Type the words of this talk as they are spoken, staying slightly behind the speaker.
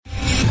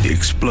The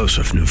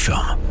explosive new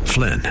film,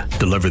 Flynn,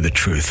 deliver the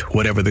truth,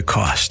 whatever the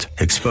cost,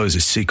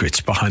 exposes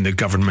secrets behind the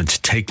government's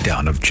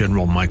takedown of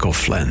General Michael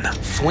Flynn.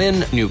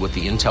 Flynn knew what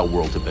the intel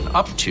world had been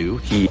up to.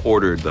 He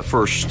ordered the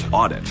first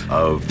audit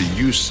of the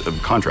use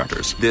of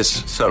contractors.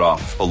 This set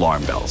off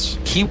alarm bells.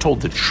 He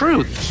told the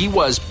truth. He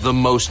was the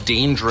most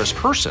dangerous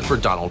person for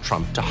Donald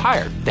Trump to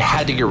hire. They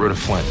had to get rid of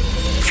Flynn.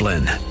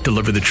 Flynn,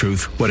 deliver the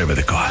truth, whatever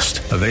the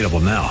cost. Available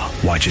now.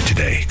 Watch it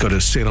today. Go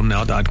to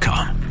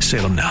salemnow.com.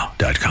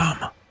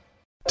 salemnow.com.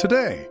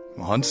 Today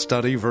on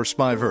Study Verse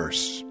by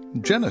Verse,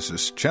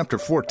 Genesis chapter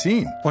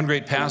 14. One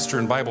great pastor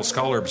and Bible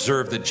scholar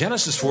observed that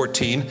Genesis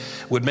 14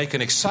 would make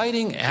an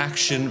exciting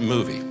action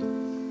movie.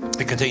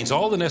 It contains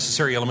all the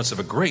necessary elements of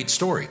a great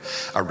story: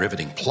 a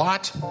riveting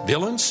plot,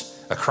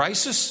 villains, a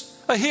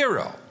crisis, a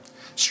hero,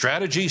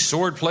 strategy,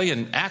 swordplay,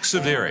 and acts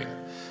of daring,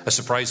 a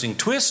surprising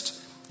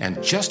twist,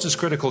 and just as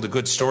critical to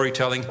good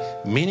storytelling,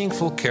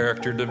 meaningful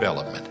character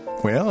development.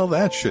 Well,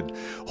 that should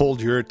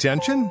hold your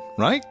attention,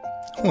 right?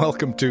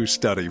 Welcome to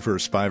Study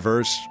Verse by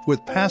Verse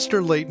with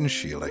Pastor Leighton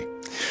Sheely.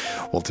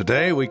 Well,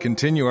 today we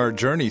continue our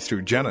journey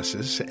through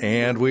Genesis,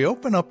 and we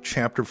open up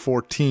chapter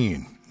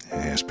 14.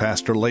 As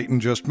Pastor Leighton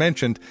just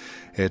mentioned,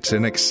 it's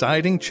an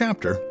exciting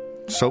chapter,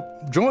 so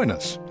join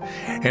us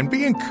and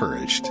be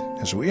encouraged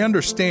as we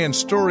understand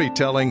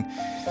storytelling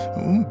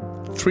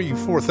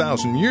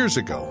 4,000 years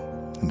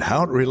ago and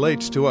how it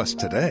relates to us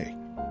today.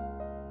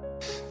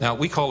 Now,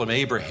 we call him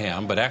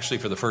Abraham, but actually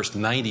for the first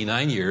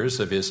 99 years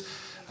of his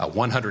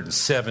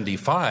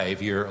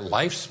 175-year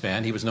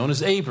lifespan, he was known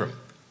as Abram.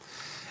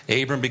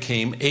 Abram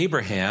became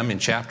Abraham in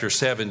chapter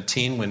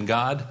 17 when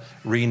God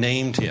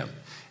renamed him.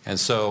 And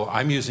so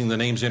I'm using the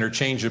names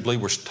interchangeably.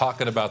 We're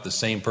talking about the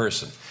same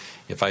person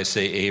if I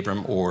say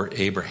Abram or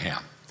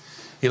Abraham.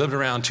 He lived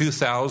around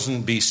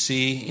 2000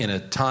 BC in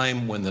a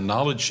time when the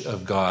knowledge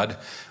of God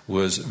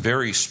was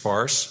very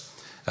sparse.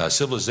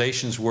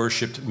 Civilizations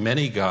worshipped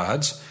many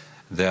gods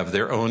of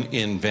their own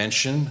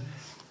invention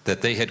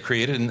that they had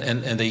created,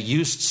 and they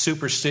used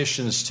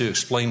superstitions to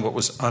explain what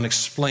was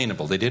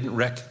unexplainable. They didn't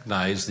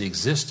recognize the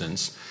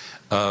existence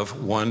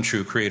of one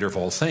true creator of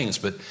all things.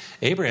 But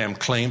Abraham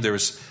claimed there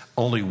was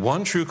only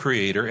one true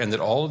creator and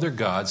that all of their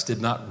gods did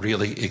not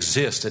really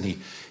exist, and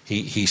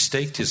he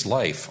staked his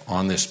life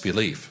on this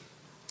belief.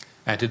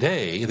 And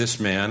today, this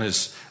man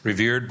is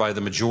revered by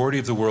the majority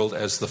of the world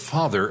as the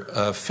father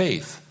of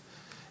faith.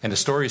 And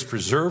his story is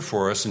preserved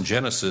for us in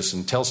Genesis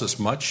and tells us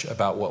much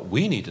about what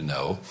we need to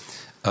know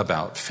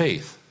about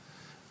faith.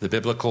 The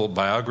biblical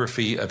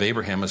biography of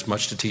Abraham has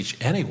much to teach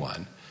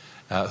anyone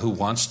who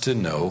wants to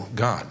know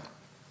God.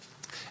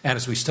 And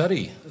as we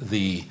study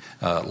the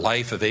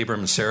life of Abram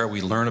and Sarah,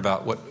 we learn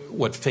about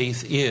what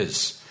faith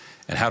is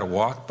and how to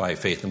walk by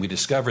faith. And we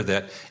discover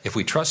that if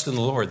we trust in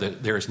the Lord,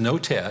 that there is no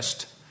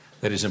test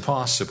that is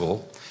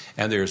impossible,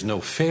 and there is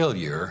no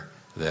failure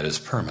that is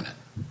permanent.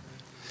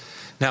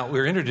 Now,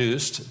 we're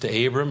introduced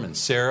to Abram and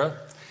Sarah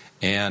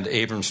and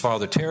Abram's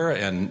father Terah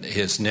and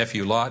his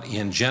nephew Lot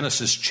in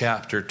Genesis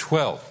chapter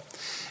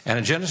 12. And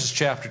in Genesis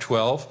chapter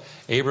 12,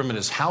 Abram and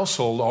his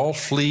household all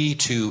flee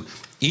to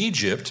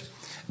Egypt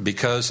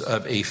because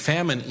of a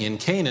famine in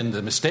Canaan.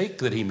 The mistake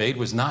that he made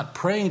was not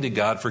praying to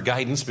God for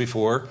guidance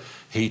before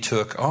he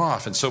took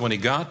off. And so when he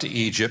got to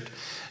Egypt,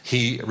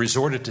 he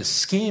resorted to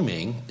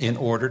scheming in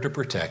order to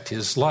protect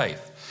his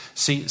life.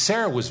 See,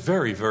 Sarah was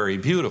very, very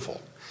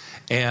beautiful.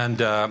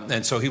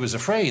 And so he was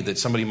afraid that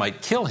somebody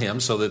might kill him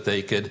so that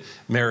they could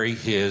marry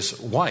his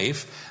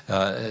wife,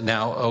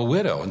 now a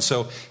widow. And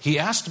so he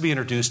asked to be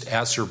introduced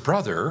as her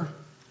brother,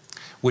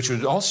 which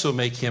would also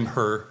make him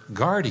her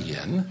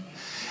guardian.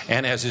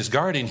 And as his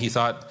guardian, he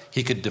thought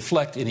he could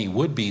deflect any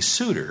would-be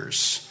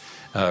suitors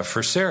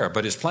for Sarah.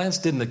 But his plans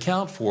didn't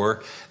account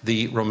for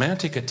the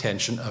romantic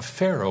attention of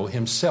Pharaoh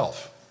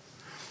himself.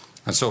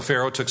 And so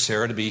Pharaoh took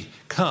Sarah to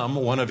become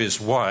one of his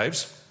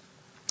wives.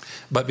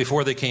 But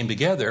before they came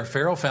together,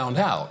 Pharaoh found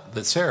out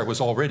that Sarah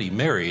was already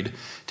married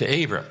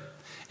to Abram.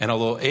 And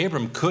although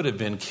Abram could have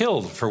been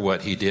killed for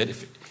what he did,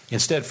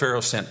 instead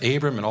Pharaoh sent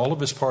Abram and all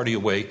of his party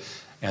away,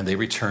 and they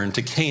returned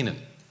to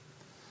Canaan.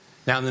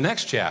 Now in the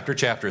next chapter,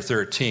 chapter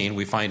 13,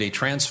 we find a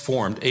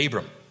transformed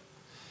Abram.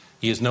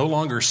 He is no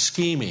longer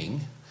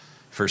scheming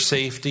for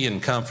safety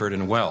and comfort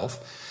and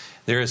wealth.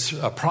 There is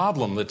a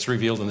problem that's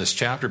revealed in this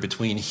chapter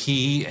between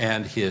he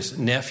and his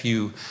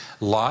nephew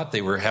Lot.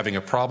 They were having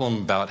a problem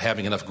about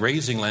having enough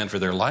grazing land for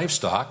their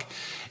livestock.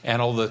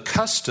 And although the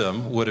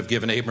custom would have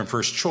given Abram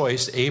first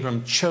choice,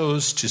 Abram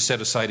chose to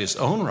set aside his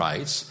own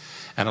rights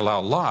and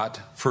allow Lot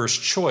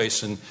first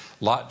choice. And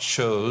Lot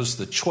chose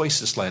the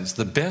choicest lands,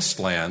 the best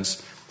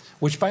lands,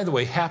 which, by the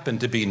way,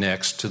 happened to be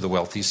next to the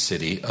wealthy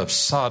city of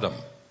Sodom.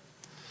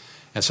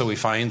 And so we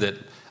find that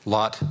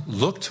Lot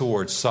looked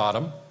towards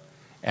Sodom,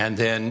 and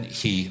then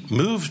he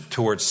moved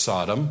towards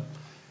Sodom.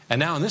 And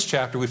now in this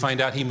chapter, we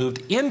find out he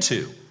moved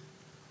into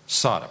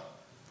Sodom.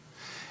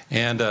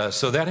 And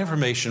so that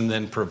information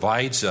then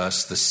provides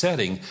us the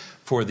setting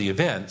for the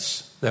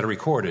events that are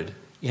recorded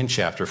in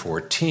chapter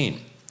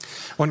 14.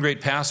 One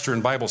great pastor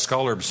and Bible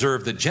scholar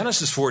observed that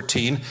Genesis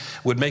 14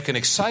 would make an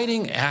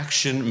exciting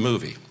action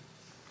movie.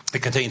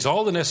 It contains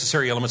all the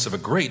necessary elements of a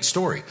great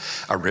story: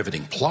 a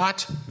riveting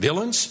plot,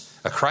 villains,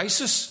 a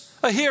crisis,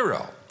 a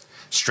hero,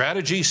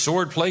 strategy,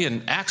 swordplay,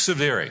 and acts of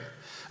daring,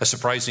 a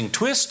surprising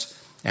twist,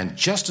 and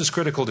just as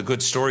critical to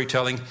good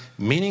storytelling,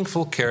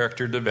 meaningful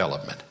character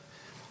development.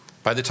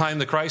 By the time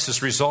the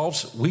crisis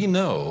resolves, we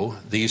know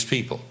these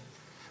people.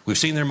 We've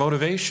seen their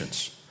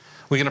motivations.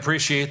 We can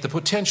appreciate the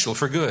potential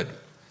for good.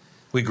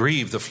 We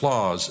grieve the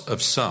flaws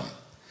of some,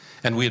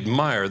 and we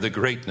admire the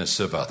greatness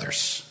of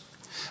others.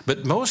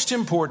 But most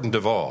important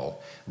of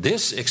all,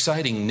 this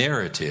exciting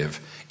narrative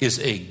is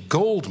a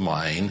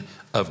goldmine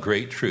of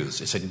great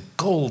truths. It's a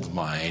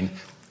goldmine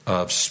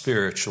of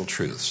spiritual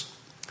truths.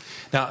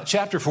 Now,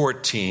 chapter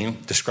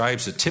 14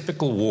 describes a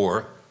typical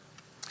war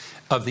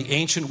of the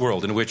ancient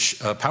world in which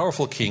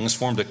powerful kings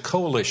formed a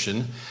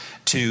coalition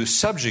to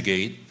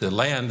subjugate the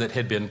land that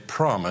had been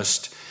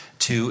promised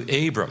to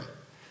Abram.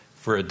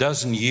 For a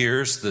dozen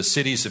years, the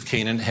cities of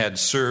Canaan had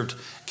served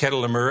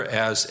Chedorlaomer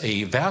as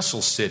a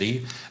vassal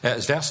city,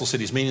 as vassal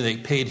cities, meaning they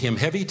paid him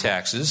heavy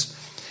taxes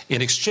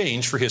in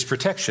exchange for his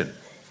protection.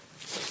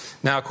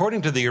 Now,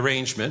 according to the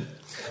arrangement,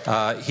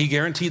 he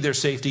guaranteed their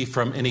safety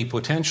from any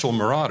potential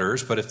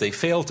marauders, but if they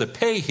failed to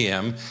pay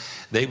him,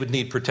 they would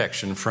need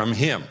protection from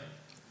him.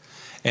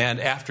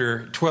 And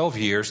after 12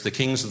 years, the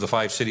kings of the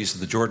 5 cities of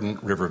the Jordan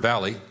River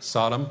Valley,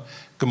 Sodom,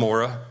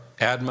 Gomorrah,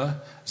 Admah,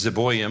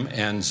 Zeboim,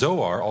 and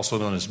Zoar, also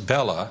known as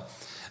Bela,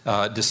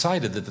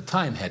 decided that the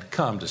time had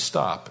come to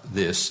stop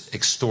this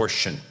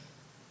extortion.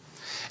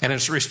 And in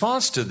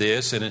response to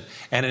this, and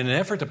in an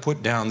effort to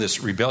put down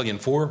this rebellion,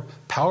 4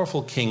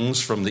 powerful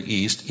kings from the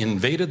east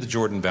invaded the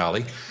Jordan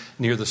Valley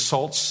near the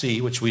Salt Sea,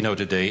 which we know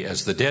today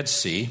as the Dead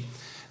Sea,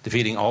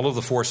 defeating all of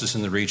the forces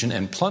in the region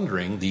and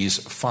plundering these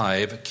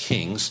 5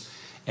 kings,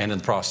 and in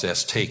the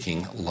process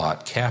taking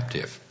Lot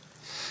captive.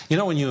 You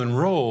know, when you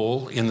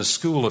enroll in the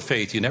school of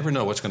faith, you never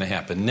know what's going to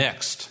happen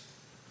next.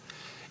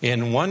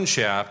 In one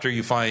chapter,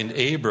 you find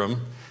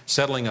Abram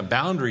settling a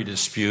boundary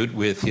dispute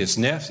with his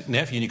nephew,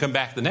 and you come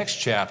back to the next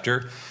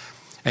chapter,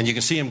 and you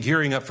can see him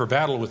gearing up for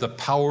battle with a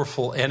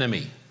powerful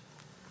enemy.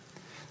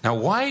 Now,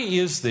 why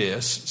is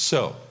this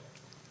so?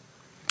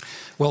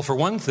 Well, for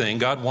one thing,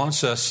 God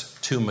wants us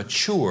to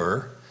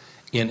mature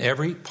in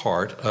every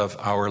part of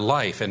our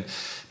life, and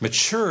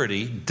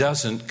maturity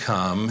doesn't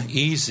come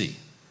easy.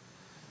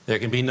 There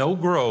can be no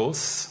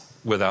growth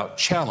without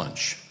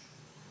challenge,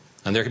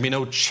 and there can be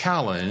no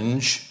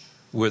challenge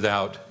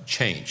without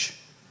change.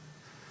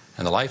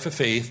 And the life of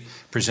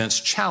faith presents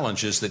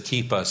challenges that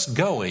keep us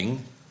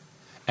going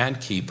and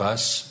keep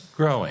us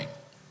growing.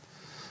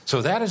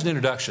 So that is an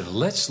introduction.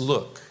 Let's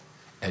look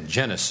at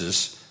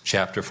Genesis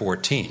chapter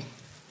 14.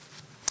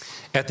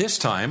 At this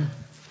time,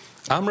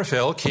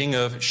 Amraphel, king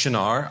of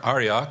Shinar,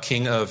 Arioch,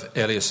 king of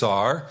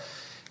Eleazar,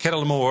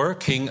 Chedorlaomer,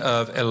 king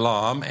of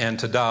Elam, and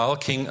Tidal,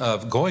 king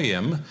of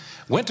Goyim,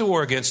 went to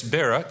war against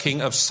Bera,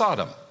 king of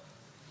Sodom,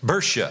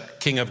 Bersha,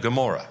 king of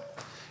Gomorrah,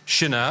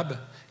 Shinab,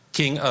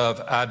 king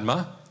of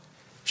Admah,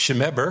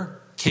 Shemeber,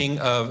 king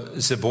of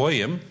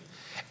Zeboim,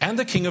 and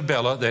the king of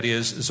Bela, that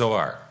is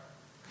Zoar.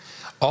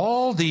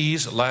 All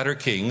these latter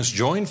kings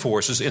joined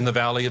forces in the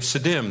valley of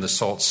Siddim, the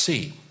Salt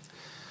Sea.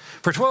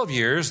 For 12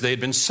 years they had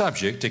been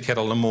subject to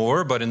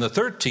Chedorlaomer, but in the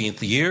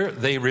 13th year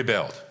they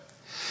rebelled.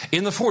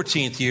 In the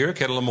 14th year,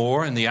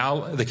 Chedorlaomer and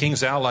the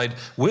kings allied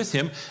with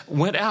him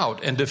went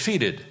out and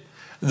defeated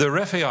the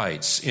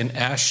Rephaites in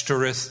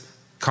Ashtoreth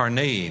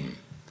Karnaim,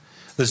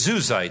 the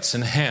Zuzites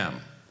in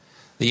Ham,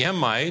 the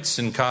Emites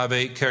in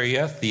Kaveh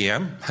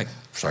Kiriathaim,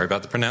 sorry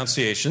about the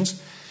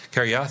pronunciations,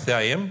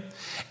 Kiriathaim,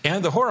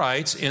 and the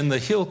Horites in the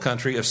hill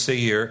country of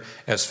Seir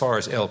as far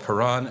as El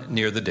Paran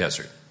near the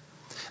desert.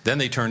 Then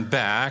they turned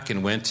back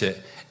and went to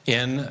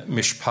En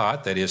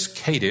Mishpat, that is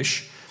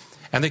Kadesh,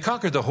 and they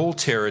conquered the whole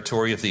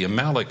territory of the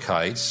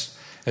Amalekites,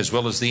 as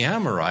well as the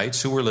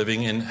Amorites who were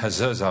living in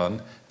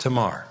Hazazon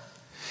Tamar.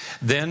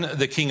 Then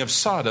the king of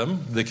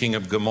Sodom, the king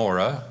of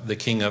Gomorrah, the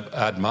king of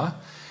Admah,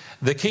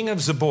 the king of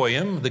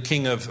Zeboim, the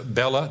king of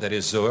Bela, that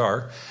is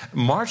Zoar,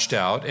 marched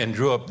out and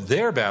drew up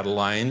their battle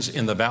lines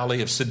in the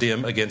valley of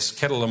Siddim against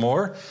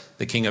Chedorlaomer,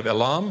 the king of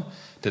Elam,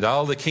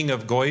 Tidal, the king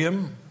of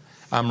Goyim,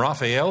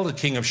 Amraphel, the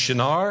king of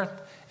Shinar,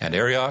 and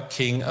Arioch,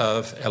 king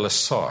of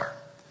Eleazar.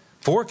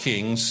 4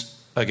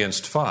 kings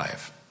against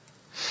 5.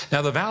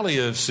 Now the valley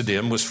of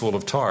Siddim was full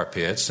of tar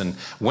pits, and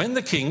when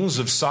the kings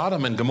of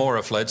Sodom and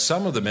Gomorrah fled,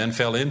 some of the men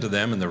fell into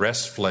them, and the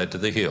rest fled to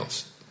the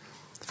hills.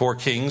 4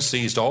 kings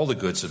seized all the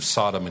goods of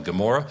Sodom and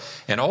Gomorrah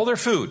and all their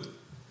food,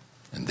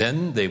 and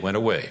then they went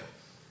away.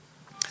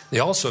 They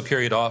also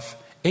carried off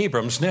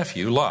Abram's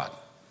nephew Lot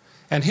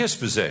and his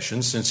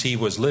possessions, since he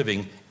was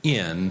living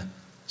in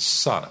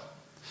Sodom.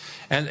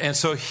 And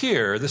so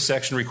here, this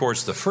section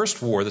records the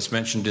first war that's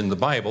mentioned in the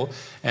Bible,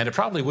 and it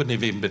probably wouldn't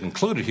have even been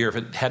included here if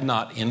it had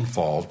not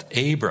involved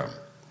Abram.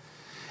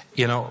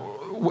 You know,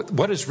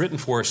 what is written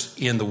for us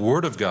in the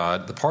Word of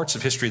God, the parts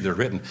of history that are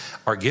written,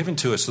 are given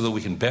to us so that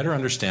we can better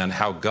understand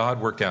how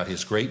God worked out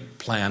his great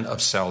plan of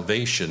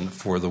salvation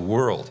for the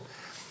world.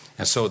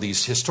 And so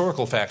these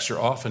historical facts are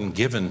often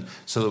given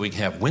so that we can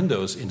have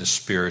windows into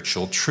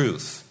spiritual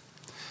truth.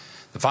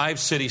 The 5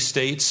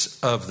 city-states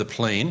of the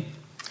plain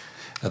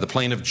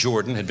of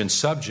Jordan, had been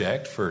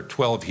subject for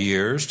 12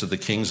 years to the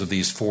kings of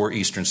these 4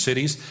 eastern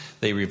cities.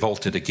 They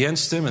revolted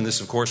against them, and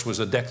this, of course, was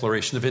a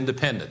declaration of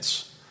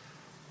independence,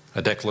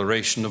 a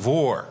declaration of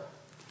war.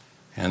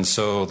 And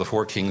so the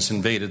 4 kings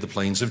invaded the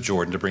plains of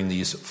Jordan to bring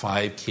these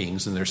 5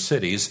 kings and their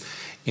cities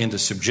into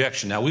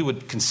subjection. Now, we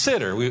would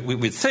consider, we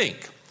would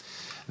think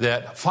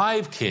that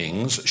 5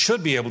 kings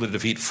should be able to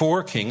defeat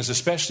 4 kings,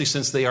 especially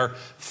since they are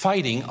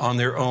fighting on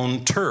their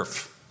own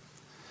turf.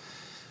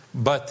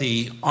 But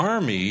the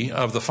army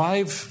of the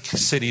 5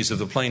 cities of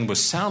the plain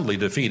was soundly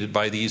defeated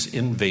by these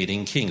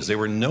invading kings. They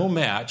were no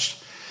match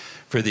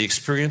for the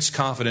experienced,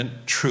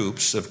 confident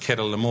troops of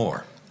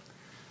Chedorlaomer.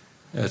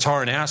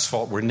 Tar and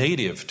asphalt were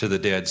native to the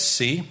Dead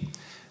Sea,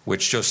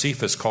 which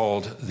Josephus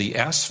called the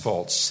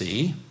Asphalt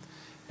Sea.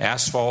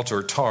 Asphalt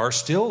or tar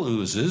still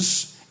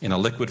oozes in a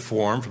liquid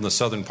form from the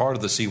southern part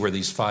of the sea where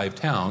these 5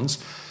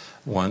 towns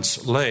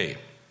once lay.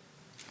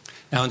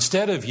 Now,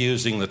 instead of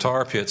using the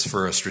tar pits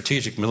for a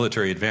strategic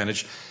military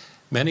advantage,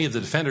 many of the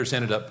defenders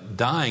ended up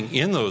dying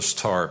in those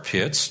tar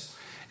pits,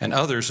 and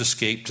others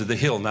escaped to the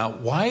hill. Now,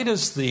 why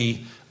does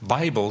the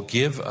Bible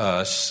give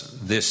us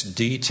this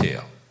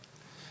detail?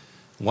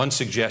 One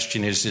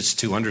suggestion is it's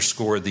to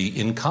underscore the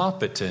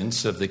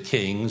incompetence of the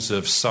kings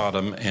of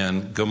Sodom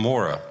and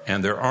Gomorrah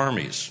and their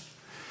armies.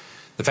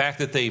 The fact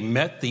that they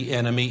met the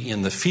enemy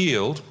in the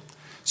field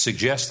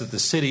suggests that the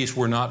cities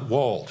were not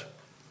walled.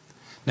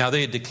 Now,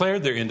 they had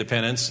declared their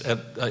independence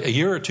a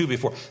year or 2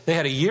 before. They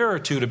had a year or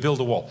 2 to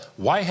build a wall.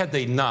 Why had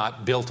they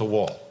not built a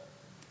wall?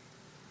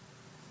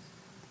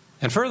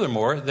 And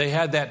furthermore, they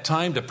had that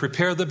time to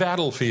prepare the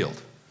battlefield.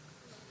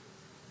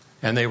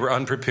 And they were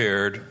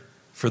unprepared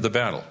for the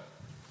battle.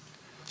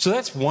 So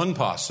that's one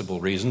possible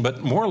reason,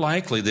 but more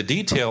likely the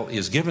detail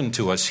is given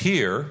to us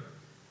here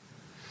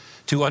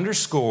to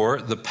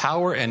underscore the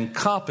power and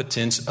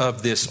competence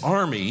of this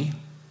army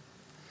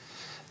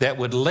that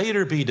would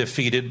later be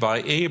defeated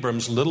by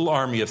Abram's little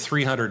army of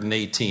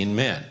 318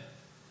 men,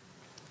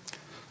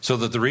 so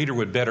that the reader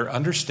would better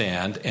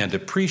understand and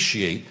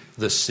appreciate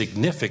the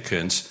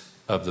significance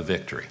of the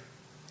victory.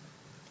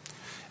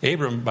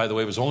 Abram, by the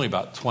way, was only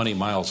about 20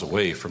 miles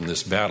away from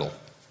this battle.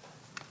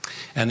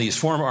 And these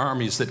former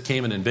armies that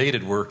came and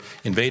invaded were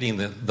invading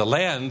the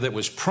land that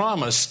was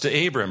promised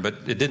to Abram, but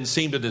it didn't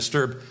seem to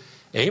disturb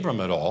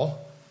Abram at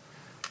all.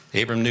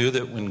 Abram knew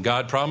that when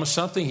God promised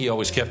something, he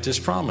always kept his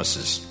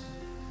promises.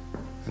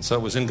 And so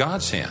it was in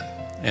God's hand.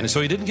 And so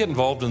he didn't get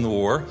involved in the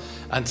war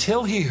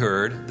until he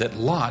heard that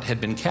Lot had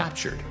been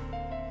captured.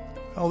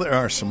 Well, there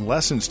are some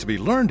lessons to be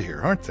learned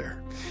here, aren't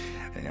there?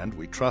 And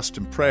we trust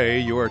and pray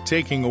you are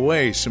taking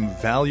away some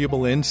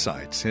valuable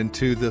insights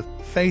into the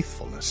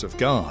faithfulness of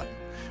God,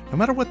 no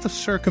matter what the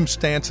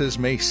circumstances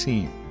may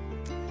seem.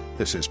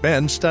 This has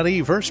been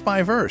Study Verse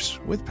by Verse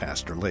with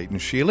Pastor Leighton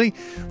Sheely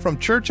from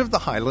Church of the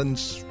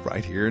Highlands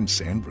right here in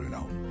San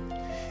Bruno.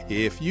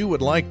 If you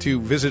would like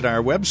to visit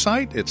our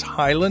website, it's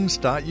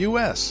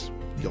highlands.us.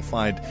 You'll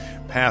find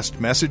past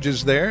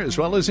messages there as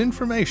well as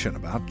information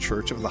about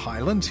Church of the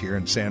Highlands here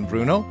in San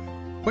Bruno,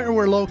 where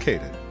we're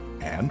located,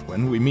 and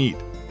when we meet.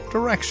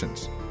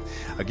 Directions.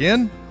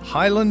 Again,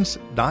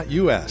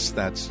 highlands.us.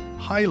 That's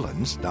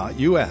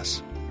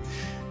highlands.us.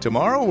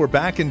 Tomorrow we're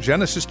back in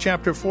Genesis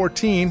chapter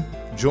 14.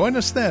 Join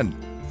us then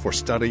for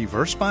Study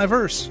Verse by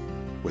Verse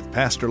with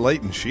Pastor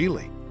Leighton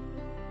Sheely.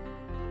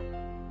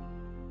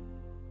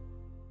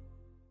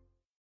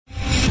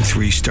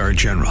 3-star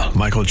General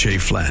Michael J.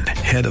 Flynn,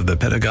 head of the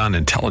Pentagon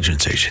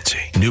Intelligence Agency,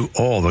 knew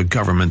all the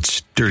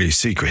government's dirty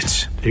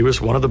secrets. He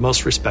was one of the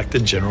most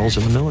respected generals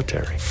in the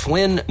military.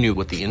 Flynn knew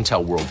what the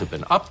intel world had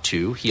been up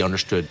to. He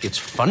understood its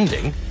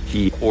funding.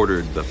 He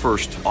ordered the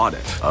first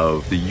audit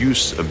of the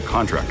use of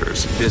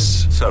contractors.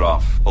 This set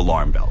off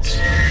alarm bells.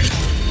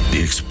 The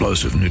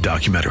explosive new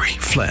documentary,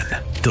 Flynn,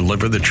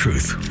 Deliver the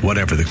Truth,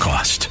 Whatever the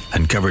Cost,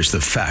 uncovers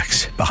the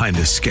facts behind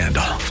this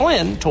scandal.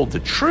 Flynn told the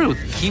truth.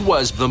 He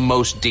was the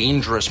most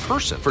dangerous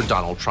person for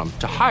Donald Trump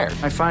to hire.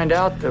 I find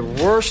out the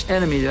worst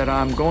enemy that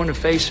I'm going to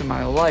face in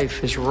my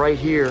life is right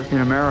here in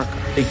America.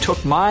 They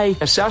took my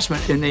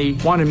assessment and they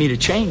wanted me to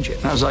change it.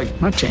 And I was like, I'm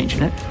not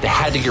changing it. They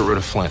had to get rid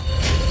of Flynn.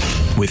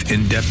 With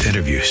in-depth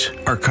interviews,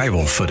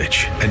 archival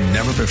footage, and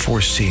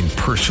never-before-seen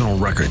personal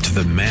records of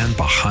the man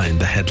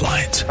behind the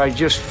headlines. I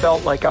just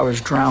felt like I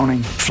was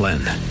drowning. Flynn,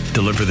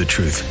 Deliver the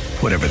Truth,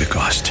 Whatever the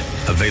Cost.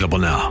 Available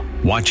now.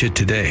 Watch it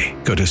today.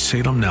 Go to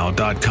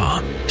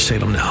salemnow.com.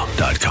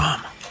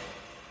 salemnow.com.